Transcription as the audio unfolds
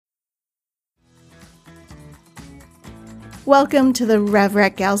Welcome to the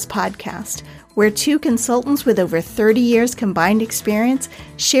RevRec Gals podcast, where two consultants with over 30 years combined experience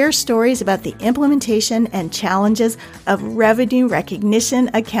share stories about the implementation and challenges of revenue recognition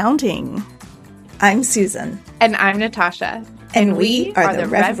accounting. I'm Susan. And I'm Natasha. And we are the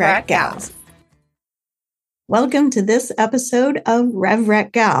RevRec Gals. Welcome to this episode of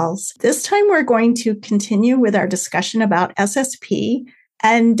RevRec Gals. This time we're going to continue with our discussion about SSP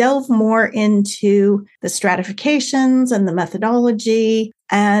and delve more into the stratifications and the methodology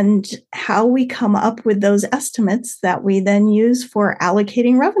and how we come up with those estimates that we then use for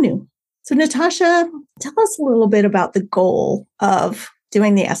allocating revenue. So Natasha, tell us a little bit about the goal of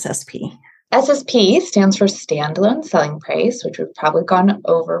doing the SSP. SSP stands for standalone selling price, which we've probably gone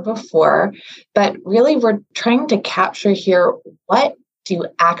over before, but really we're trying to capture here, what do you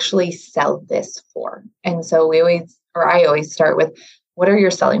actually sell this for? And so I always start with, what are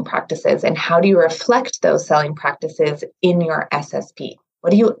your selling practices and how do you reflect those selling practices in your SSP?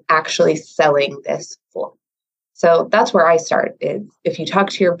 What are you actually selling this for? So that's where I start, is if you talk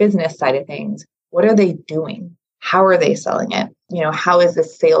to your business side of things, what are they doing? How are they selling it? How is the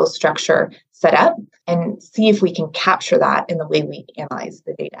sales structure set up? And see if we can capture that in the way we analyze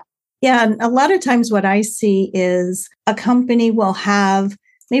the data. Yeah, and a lot of times what I see is a company will have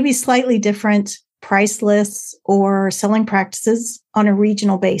maybe slightly different price lists or selling practices on a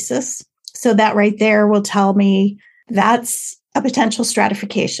regional basis. So that right there will tell me that's a potential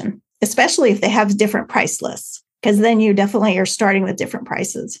stratification, especially if they have different price lists, because then you definitely are starting with different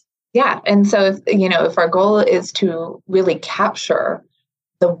prices. Yeah. And so, if our goal is to really capture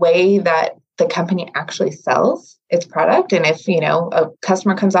the way that the company actually sells its product, and if, a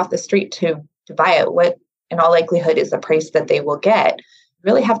customer comes off the street to buy it, what in all likelihood is the price that they will get,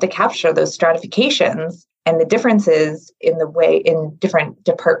 really have to capture those stratifications and the differences in the way in different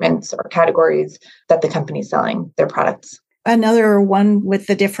departments or categories that the company's selling their products. Another one with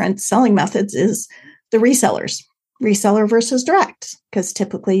the different selling methods is the resellers, reseller versus direct, because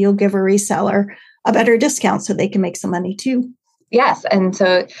typically you'll give a reseller a better discount so they can make some money too. Yes. And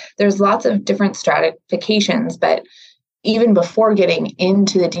so there's lots of different stratifications, but even before getting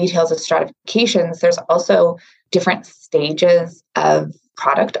into the details of stratifications, there's also different stages of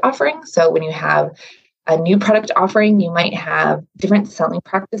product offering. So when you have a new product offering, you might have different selling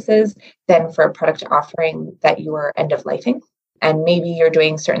practices than for a product offering that you are end of lifing. And maybe you're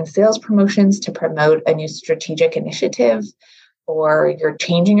doing certain sales promotions to promote a new strategic initiative, or you're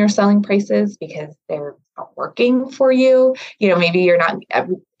changing your selling prices because they're not working for you. Maybe you're not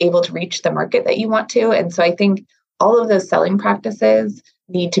able to reach the market that you want to. And so I think all of those selling practices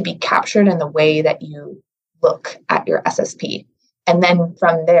need to be captured in the way that you look at your SSP. And then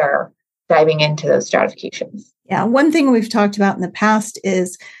from there, diving into those stratifications. Yeah, one thing we've talked about in the past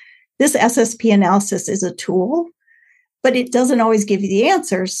is this SSP analysis is a tool, but it doesn't always give you the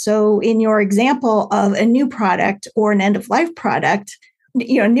answers. So in your example of a new product or an end-of-life product,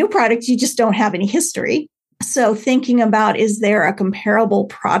 new product, you just don't have any history. So thinking about, is there a comparable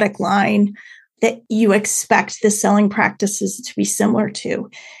product line that you expect the selling practices to be similar to?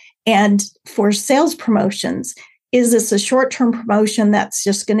 And for sales promotions, is this a short-term promotion that's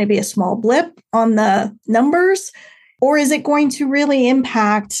just going to be a small blip on the numbers? Or is it going to really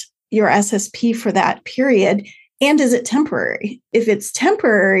impact your SSP for that period? And is it temporary? If it's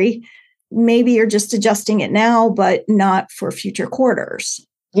temporary, maybe you're just adjusting it now, but not for future quarters.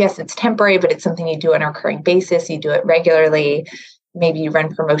 Yes, it's temporary, but it's something you do on a recurring basis. You do it regularly. Maybe you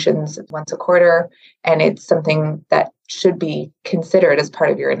run promotions once a quarter, and it's something that should be considered as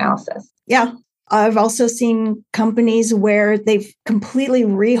part of your analysis. Yeah. I've also seen companies where they've completely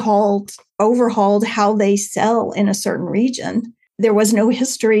overhauled how they sell in a certain region. There was no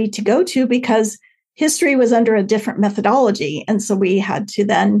history to go to because history was under a different methodology. And so we had to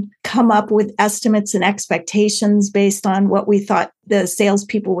then come up with estimates and expectations based on what we thought the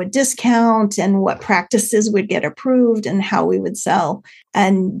salespeople would discount and what practices would get approved and how we would sell,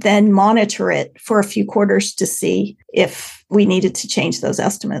 and then monitor it for a few quarters to see if we needed to change those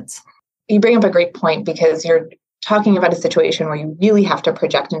estimates. You bring up a great point, because you're talking about a situation where you really have to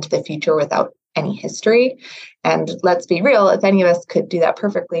project into the future without any history. And let's be real, if any of us could do that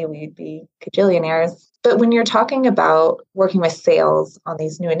perfectly, we'd be cajillionaires. But when you're talking about working with sales on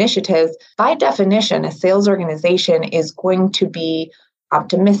these new initiatives, by definition, a sales organization is going to be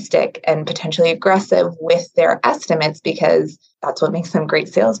optimistic and potentially aggressive with their estimates, because that's what makes them great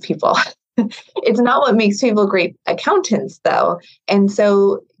salespeople. It's not what makes people great accountants, though. And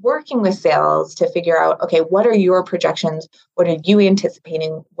so working with sales to figure out, okay, what are your projections? What are you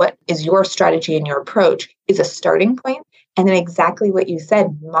anticipating? What is your strategy and your approach is a starting point. And then exactly what you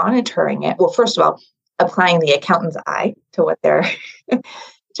said, monitoring it. Well, first of all, applying the accountant's eye to what their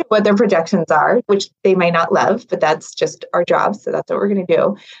to what their projections are, which they might not love, but that's just our job. So that's what we're going to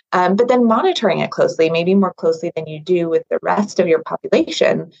do. But then monitoring it closely, maybe more closely than you do with the rest of your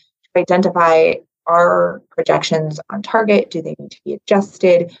population, to identify, are projections on target? Do they need to be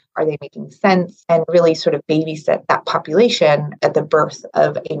adjusted? Are they making sense? And really sort of babysit that population at the birth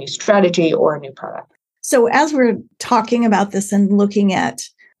of a new strategy or a new product. So as we're talking about this and looking at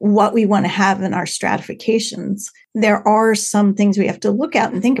what we want to have in our stratifications, there are some things we have to look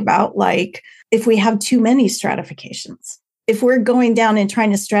at and think about, like if we have too many stratifications. If we're going down and trying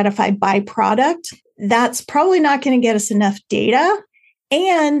to stratify by product, that's probably not going to get us enough data.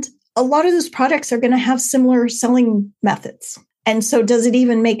 And a lot of those products are going to have similar selling methods. And so does it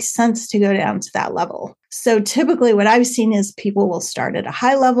even make sense to go down to that level? So typically what I've seen is people will start at a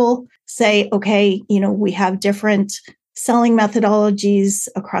high level, say, okay, we have different selling methodologies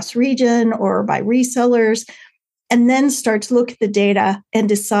across region or by resellers, and then start to look at the data and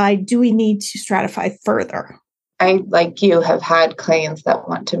decide, do we need to stratify further? I, like you, have had clients that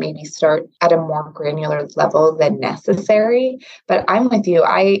want to maybe start at a more granular level than necessary. But I'm with you.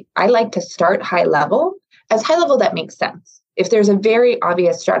 I like to start high level, as high level that makes sense. If there's a very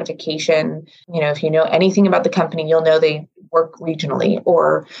obvious stratification, if you know anything about the company, you'll know they work regionally.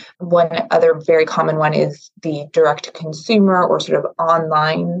 Or one other very common one is the direct to consumer or sort of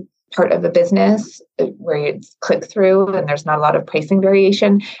online part of a business where it's click through and there's not a lot of pricing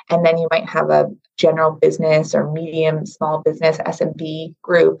variation. And then you might have a general business or medium, small business, SMB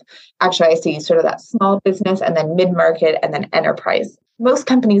group. Actually, I see sort of that small business and then mid-market and then enterprise. Most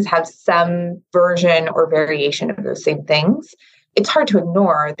companies have some version or variation of those same things. It's hard to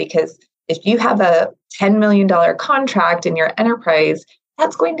ignore because if you have a $10 million contract in your enterprise,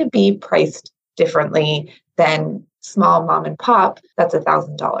 that's going to be priced differently than small mom and pop. That's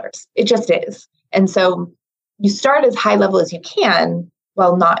 $1,000. It just is. And so you start as high level as you can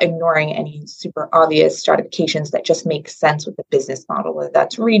while not ignoring any super obvious stratifications that just make sense with the business model, whether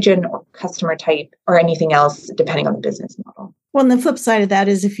that's region or customer type or anything else, depending on the business model. Well, and the flip side of that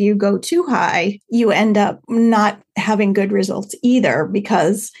is if you go too high, you end up not having good results either,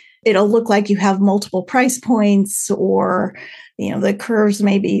 because it'll look like you have multiple price points, or, the curves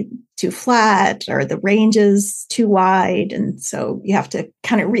may be too flat or the range is too wide. And so you have to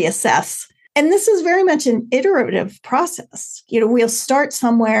kind of reassess. And this is very much an iterative process. We'll start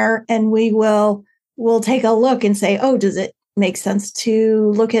somewhere and we'll take a look and say, oh, does it make sense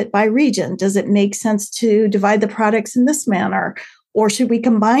to look at by region? Does it make sense to divide the products in this manner? Or should we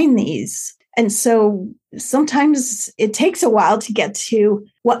combine these? And so sometimes it takes a while to get to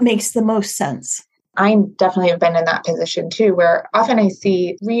what makes the most sense. I definitely have been in that position too, where often I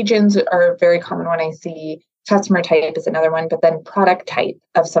see regions are a very common one. I see customer type is another one, but then product type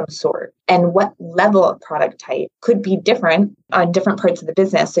of some sort. And what level of product type could be different on different parts of the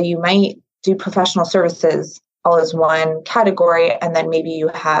business. So you might do professional services all as one category, and then maybe you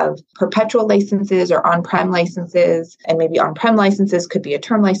have perpetual licenses or on-prem licenses, and maybe on-prem licenses could be a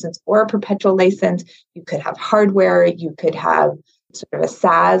term license or a perpetual license. You could have hardware, you could have sort of a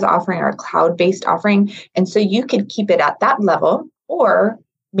SaaS offering or a cloud-based offering. And so you could keep it at that level, or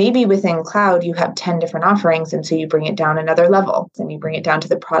maybe within cloud, you have 10 different offerings. And so you bring it down another level and you bring it down to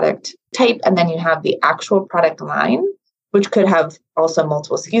the product type. And then you have the actual product line, which could have also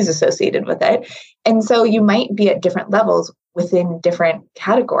multiple SKUs associated with it. And so you might be at different levels within different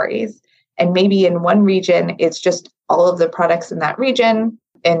categories. And maybe in one region, it's just all of the products in that region,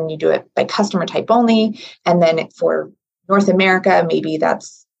 and you do it by customer type only. And then for North America, maybe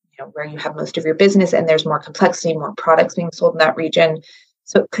that's where you have most of your business and there's more complexity, more products being sold in that region.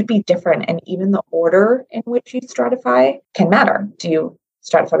 So it could be different. And even the order in which you stratify can matter. Do you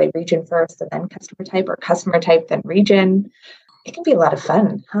stratify by region first and then customer type, or customer type, then region? It can be a lot of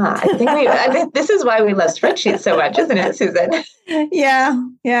fun, huh? I think this is why we love spreadsheets so much, isn't it, Susan? Yeah.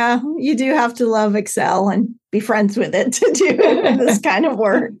 You do have to love Excel and be friends with it to do this kind of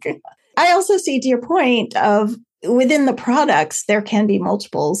work. I also see, to your point of within the products, there can be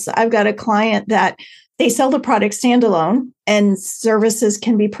multiples. I've got a client that they sell the product standalone and services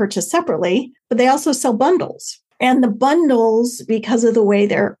can be purchased separately, but they also sell bundles. And the bundles, because of the way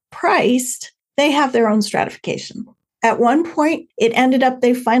they're priced, they have their own stratification. At one point, it ended up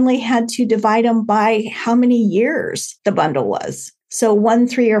they finally had to divide them by how many years the bundle was. So 1,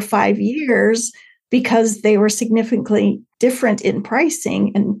 3, or 5 years, because they were significantly different in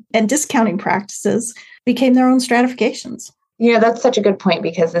pricing and discounting practices, became their own stratifications. That's such a good point,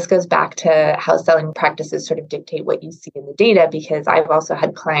 because this goes back to how selling practices sort of dictate what you see in the data, because I've also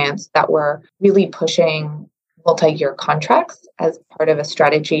had clients that were really pushing multi-year contracts as part of a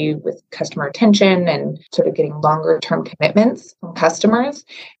strategy with customer retention and sort of getting longer term commitments from customers,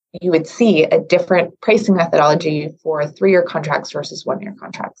 you would see a different pricing methodology for 3-year contracts versus 1-year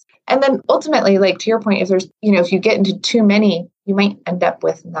contracts. And then ultimately, like to your point, if you get into too many, you might end up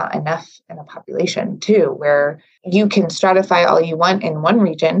with not enough in a population too, where you can stratify all you want in one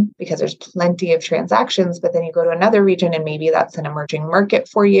region because there's plenty of transactions, but then you go to another region and maybe that's an emerging market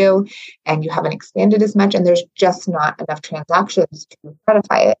for you and you haven't expanded as much and there's just not enough transactions to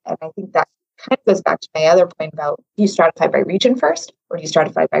stratify it. And I think that kind of goes back to my other point about, do you stratify by region first or do you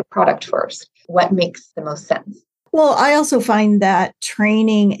stratify by product first? What makes the most sense? Well, I also find that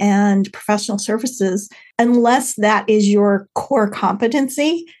training and professional services, unless that is your core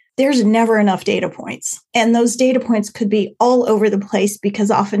competency, there's never enough data points. And those data points could be all over the place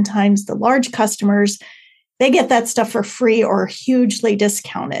because oftentimes the large customers, they get that stuff for free or hugely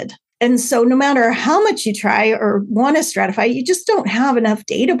discounted. And so no matter how much you try or want to stratify, you just don't have enough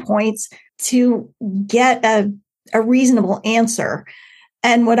data points to get a reasonable answer.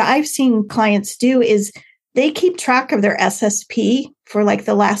 And what I've seen clients do is they keep track of their SSP for like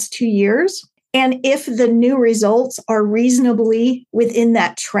the last 2 years. And if the new results are reasonably within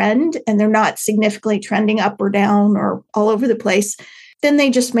that trend and they're not significantly trending up or down or all over the place, then they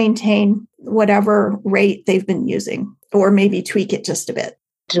just maintain whatever rate they've been using or maybe tweak it just a bit.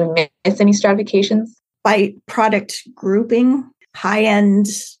 Do we miss any stratifications? By product grouping, high-end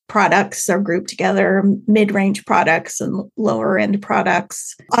products are grouped together, mid-range products and lower-end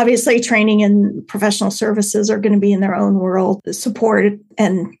products. Obviously, training and professional services are going to be in their own world. Support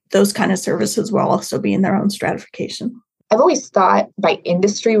and those kind of services will also be in their own stratification. I've always thought by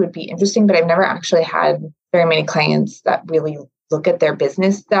industry would be interesting, but I've never actually had very many clients that really look at their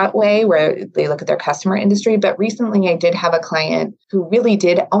business that way, where they look at their customer industry. But recently, I did have a client who really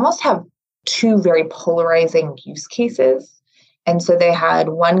did almost have 2 very polarizing use cases. And so they had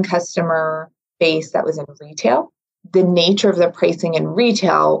one customer base that was in retail. The nature of the pricing in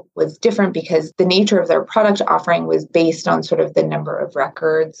retail was different because the nature of their product offering was based on sort of the number of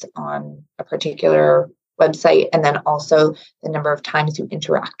records on a particular website and then also the number of times you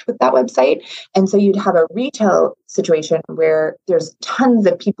interact with that website. And so you'd have a retail situation where there's tons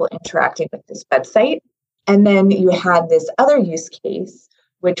of people interacting with this website. And then you had this other use case,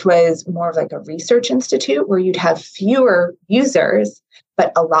 which was more of like a research institute where you'd have fewer users,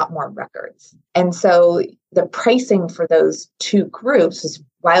 but a lot more records. And so the pricing for those 2 groups was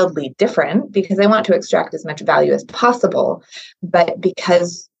wildly different because they want to extract as much value as possible. But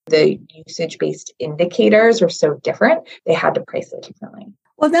because the usage-based indicators were so different, they had to price it differently.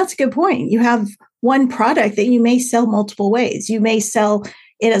 Well, that's a good point. You have one product that you may sell multiple ways. You may sell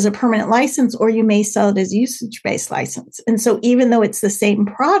it as a permanent license, or you may sell it as usage-based license. And so even though it's the same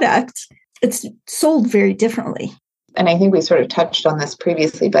product, it's sold very differently. And I think we sort of touched on this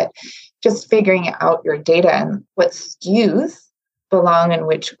previously, but just figuring out your data and what SKUs belong in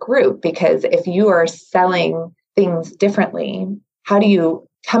which group, because if you are selling things differently, how do you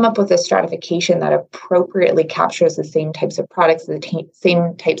come up with a stratification that appropriately captures the same types of products, the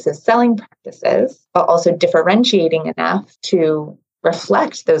same types of selling practices, but also differentiating enough to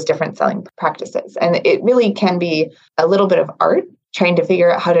reflect those different selling practices? And it really can be a little bit of art trying to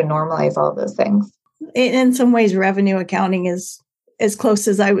figure out how to normalize all of those things. In some ways, revenue accounting is as close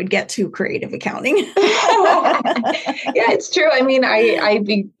as I would get to creative accounting. Yeah, it's true. I mean,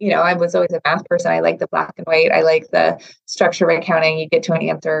 I was always a math person. I like the black and white. I like the structure of accounting. You get to an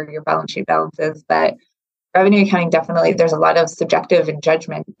answer, your balance sheet balances. But revenue accounting, definitely, there's a lot of subjective and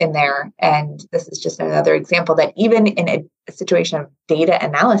judgment in there. And this is just another example that even in a situation of data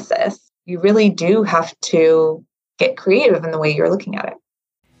analysis, you really do have to get creative in the way you're looking at it.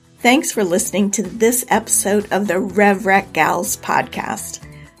 Thanks for listening to this episode of the RevRec Gals podcast.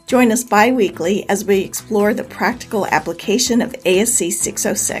 Join us bi-weekly as we explore the practical application of ASC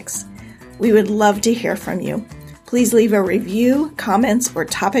 606. We would love to hear from you. Please leave a review, comments, or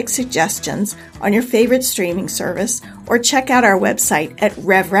topic suggestions on your favorite streaming service, or check out our website at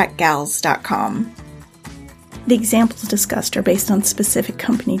revrecgals.com. The examples discussed are based on specific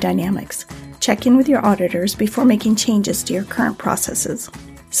company dynamics. Check in with your auditors before making changes to your current processes.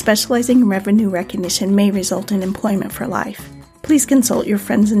 Specializing in revenue recognition may result in employment for life. Please consult your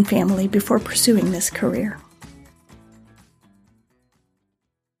friends and family before pursuing this career.